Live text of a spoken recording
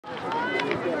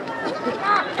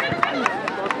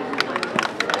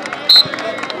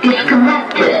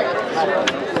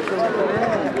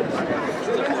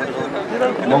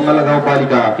मङ्गला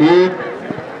गाउँपालिका 1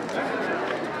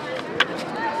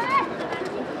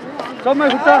 समय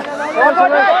खुट्टा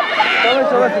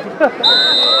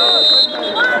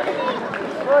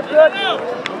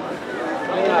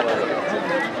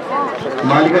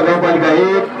मालिका गाउँपालिका 1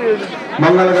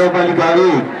 मङ्गला गाउँपालिका 1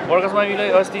 प्रकाश माविले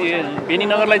अस्ति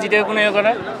बेनीनगरलाई जितेको कुनै हो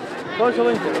कुरा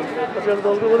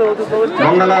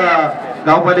मङ्गला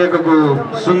गाउँपालिकाको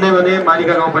सुन्दै भने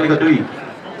मालिका गाउँपालिका 2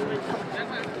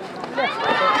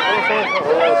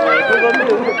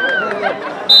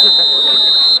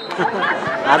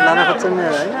 हात लान खोज्छन् नि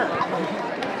हैन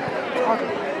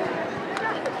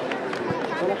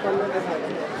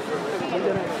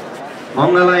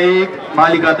मङ्गला 1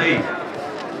 मालिका 2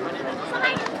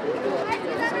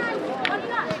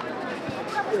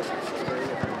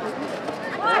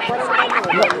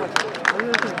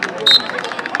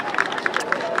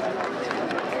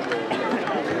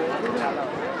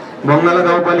 मङ्गला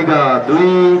गाउँपालिका 2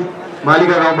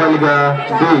 मालिका गाउँपालिका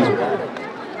 2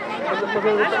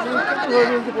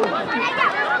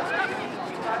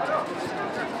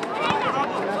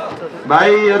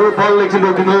 भाइहरु बल एकछिन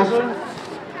रोकिनुहोस्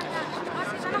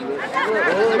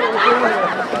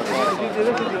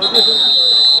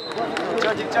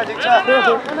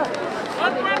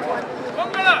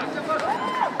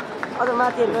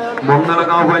मङ्गला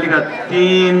गाउँपालिका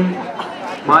 3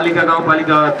 मालिका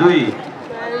गाउँपालिका 2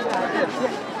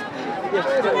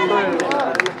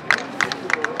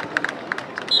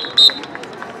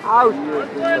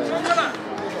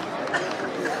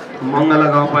 मङ्गला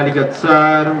गाउँपालिका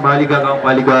 4 मालिका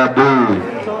गाउँपालिका 2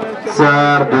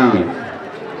 4-2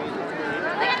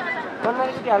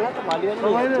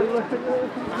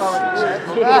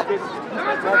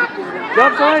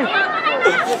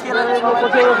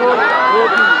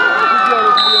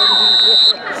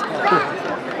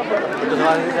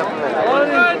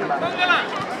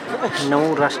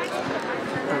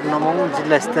 नवौं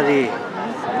जिल्ला स्तरीय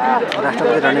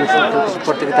राष्ट्रपति रनिङ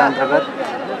प्रतियोगिता अन्तर्गत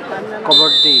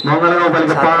कबड्डी मङ्गला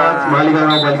गाउँपालिका 5 मालिका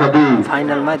गाउँपालिका 2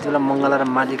 फाइनलमा यति बेला मङ्गला र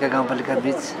मालिका गाउँपालिका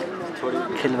बीच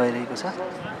खेल भइरहेको छ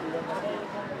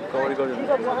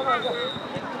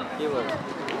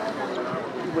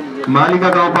मालिका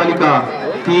गाउँपालिका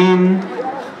 3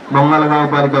 मङ्गला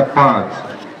गाउँपालिका 5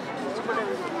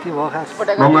 के भयो खास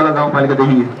मङ्गला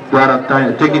गाउँपालिकादेखि द्वारा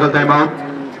टेक्निकल टाइम आउट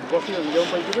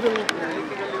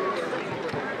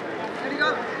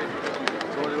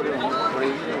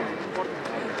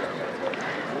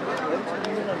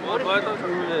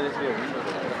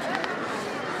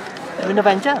लिन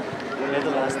पाइन्छ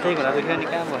त्यही कुरा देखियो नि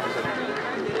कहाँ भयो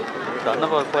धन्न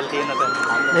भयो क्वालिटी हेर्न त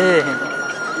ए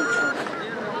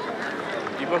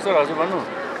दिपक सर हजुर भन्नु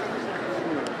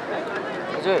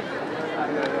हजुर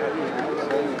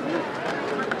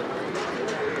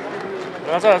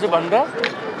राजा हजुर भन्नु त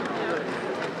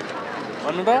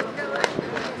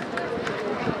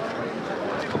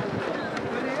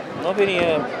म फेरि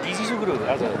यहाँ बिजी छु गुरु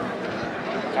आज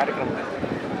कार्यक्रममा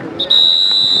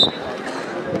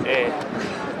ए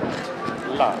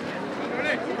ल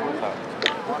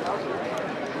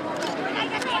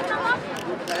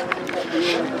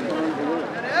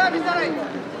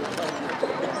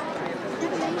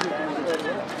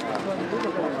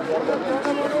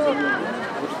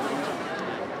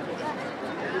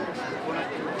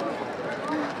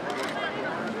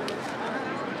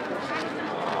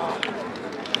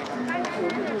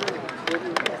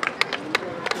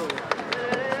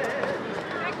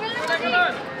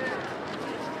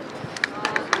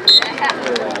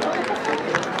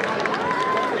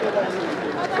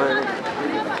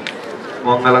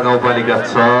मङ्गला गाउँपालिका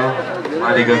 6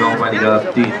 मालिका गाउँपालिका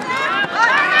 3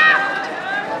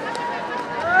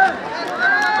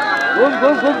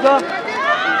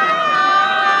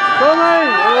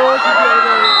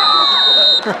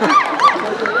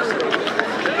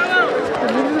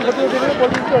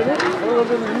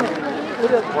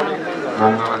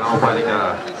 मङ्गला गाउँपालिका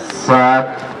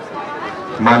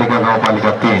 7 मालिका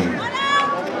गाउँपालिका 3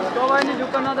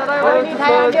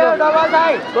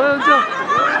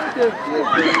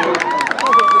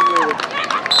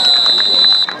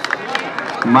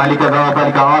 मालिका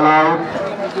गाउँपालिका अल आउट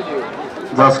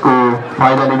जसको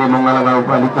फाइदा लिने मङ्गला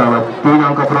गाउँपालिकालाई 3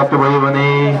 अङ्क प्राप्त भयो भने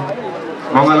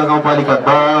मङ्गला गाउँपालिका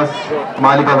 10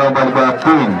 मालिका गाउँपालिका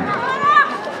 3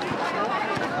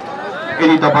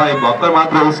 यदि तपाईँ भर्खर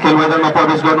मात्र यस खेल मैदानमा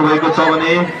प्रवेश गर्नुभएको छ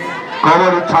भने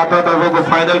कबड्डी छात्रतर्फको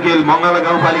फाइनल खेल मङ्गला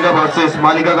गाउँपालिका भर्सेस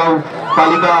मालिका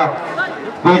गाउँपालिका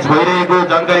बीच भइरहेको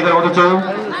जानकारी गराउँदछु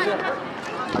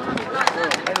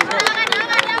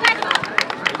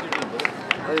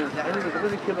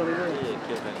मङ्गला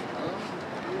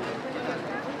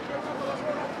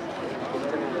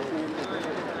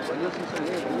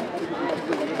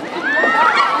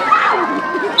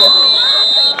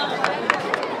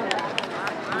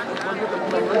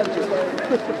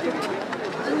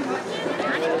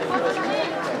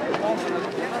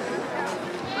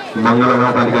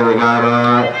गाउँपालिका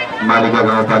 11 मालिका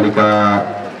गाउँपालिका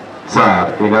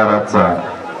 4 11-4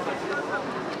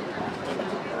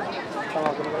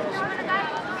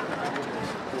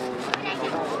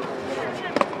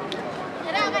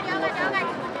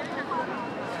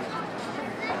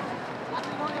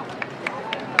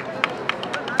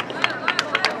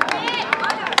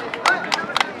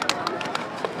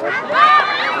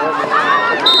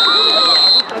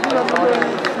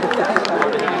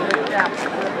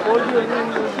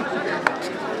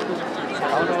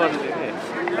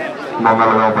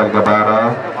 मङ्गला गाउँपालिका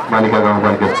 12 मालिका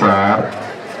गाउँपालिका 4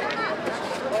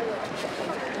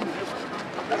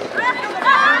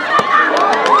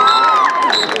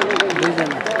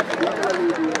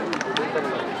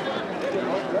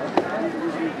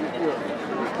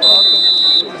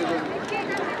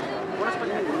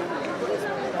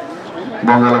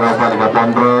 मङ्गला गाउँपालिका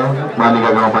 15 मालिका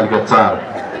गाउँपालिका 4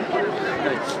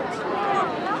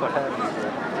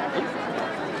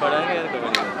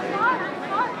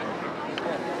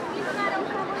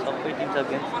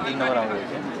 तीन नंबर आउँदै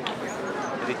छ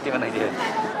रिक्ति बनाइदियो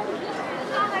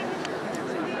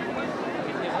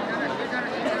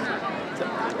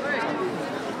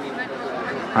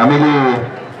हामीले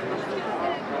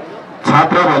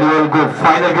छात्र भलिबलको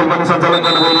फाइनल खेल पनि सञ्चालन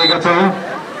गर्न गइरहेका छौँ।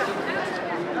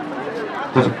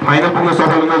 त्यस फाइनल पुग्न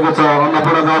सफल भएको छ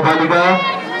अन्नपूर्ण गाउँपालिका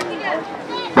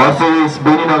भर्सेस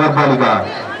बेनी नगरपालिका।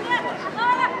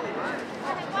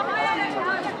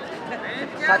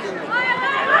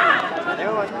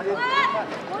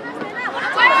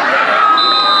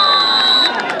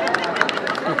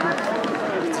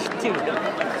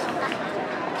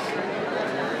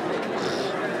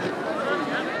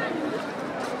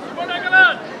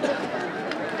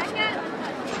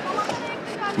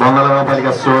 मङ्गला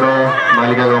गाउँपालिका 16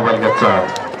 मालिका गाउँपालिका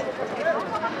 4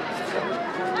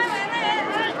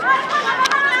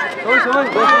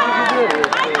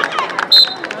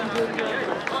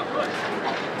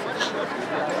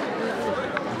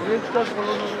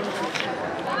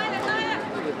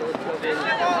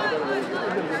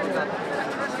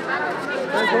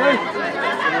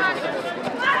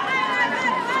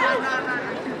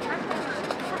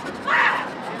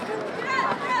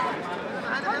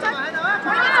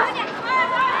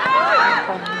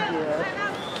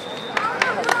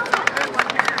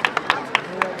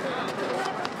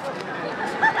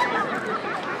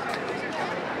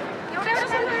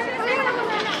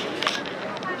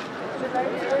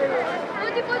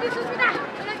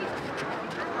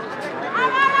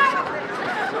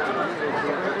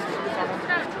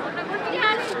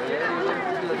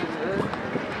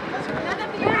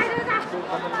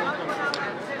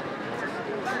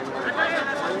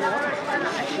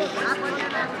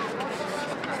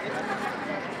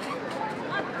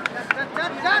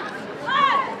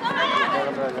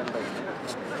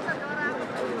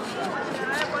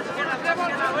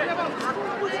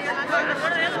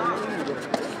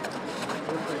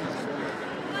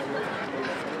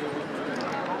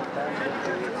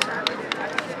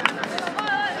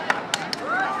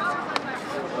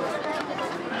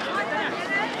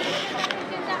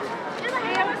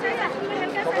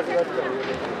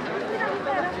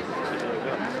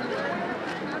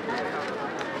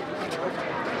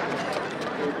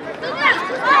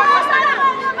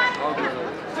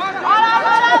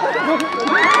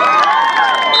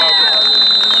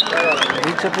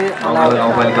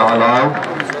 गाउँपालिका अलाउ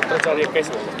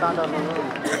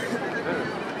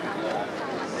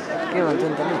के भन्छ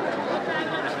नि त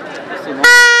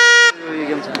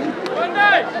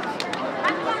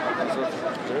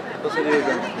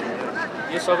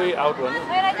यो सबै आउट हो नि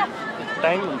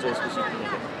टाइम हुन्छ यसको सिक्ने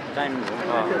टाइम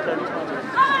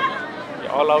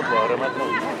अल आउट भएर मात्र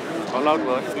अल आउट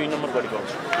भयो 2 नम्बर गरेको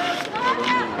आउँछ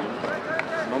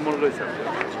नम्बर रहेछ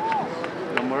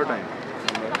नम्बर टाइम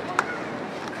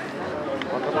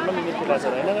 15 मिनट खेलाएको छ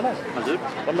होइन गाना हजुर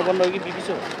 15 हो कि बिबी छ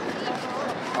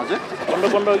हजुर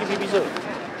 15 हो कि बिबी छ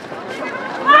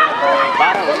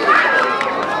 12 हो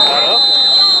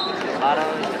 12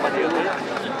 मध्ये हो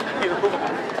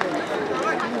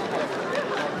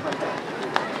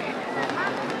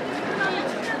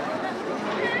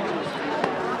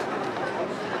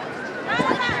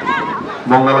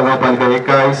मङ्गला गाउँपालिका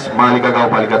 21 मालिका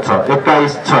गाउँपालिका 6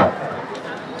 21-6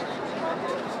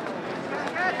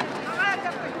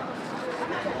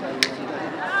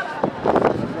 Thank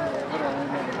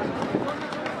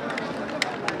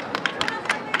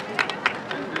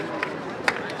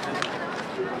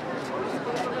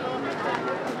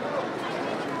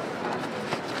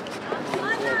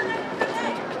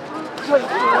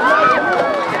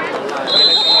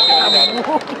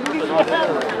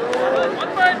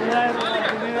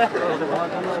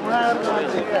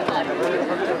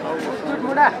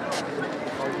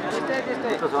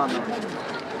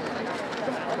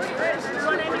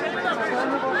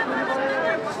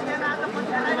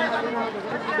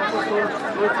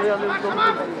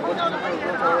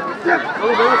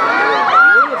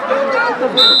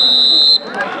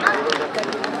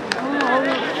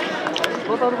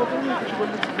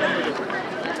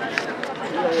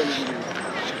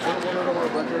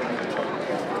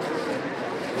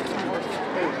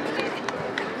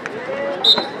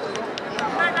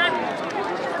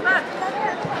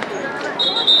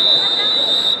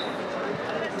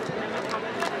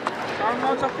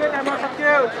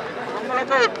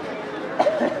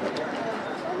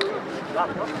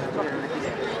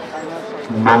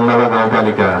मङ्गला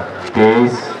गाउँपालिका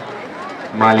 23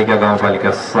 मालिका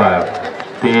गाउँपालिका 7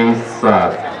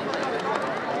 23-7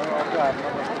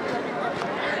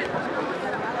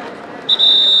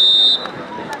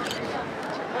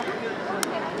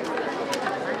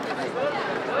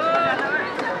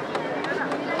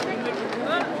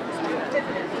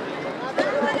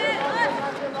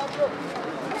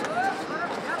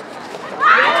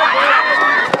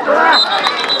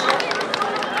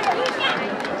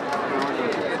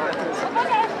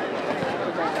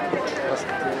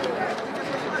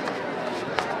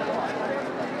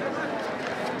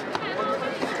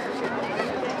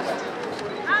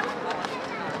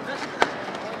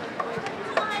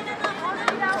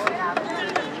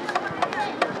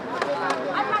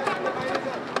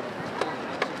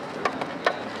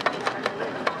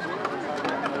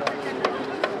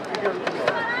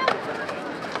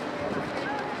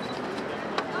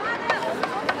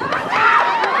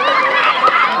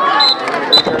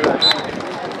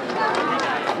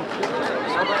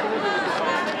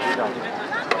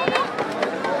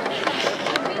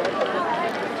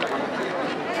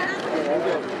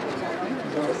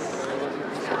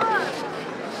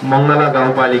 मङ्गला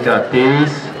गाउँपालिका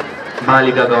 23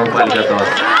 मालिका गाउँपालिका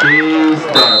 10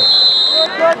 23-10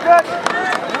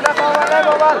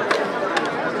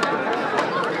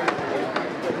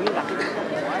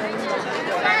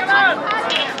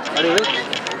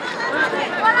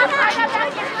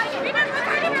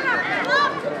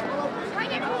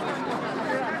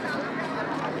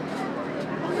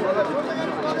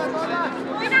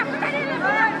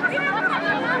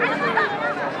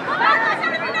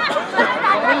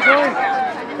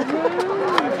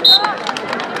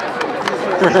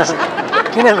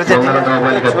 मङ्गला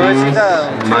गाउँपालिका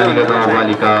 20 मालिका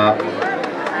गाउँपालिका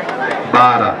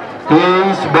 12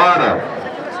 23-12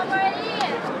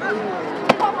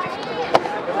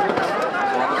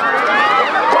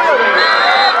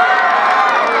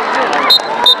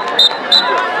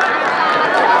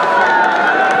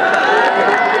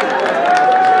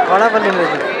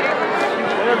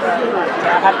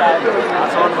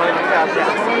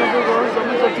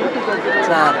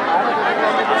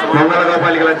 मङ्गला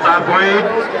गाउँपालिकालाई 4 पोइन्ट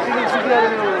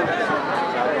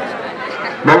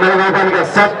मङ्गला गाउँपालिका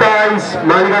 27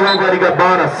 मालिका गाउँपालिका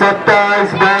 12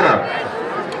 27-12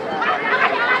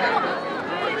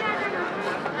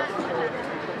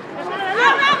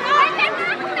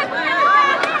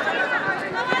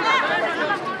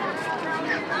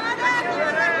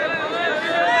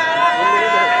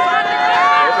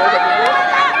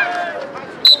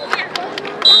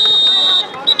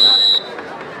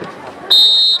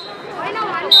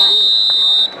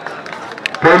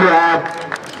 पहिलो हाफ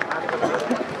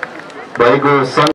भएको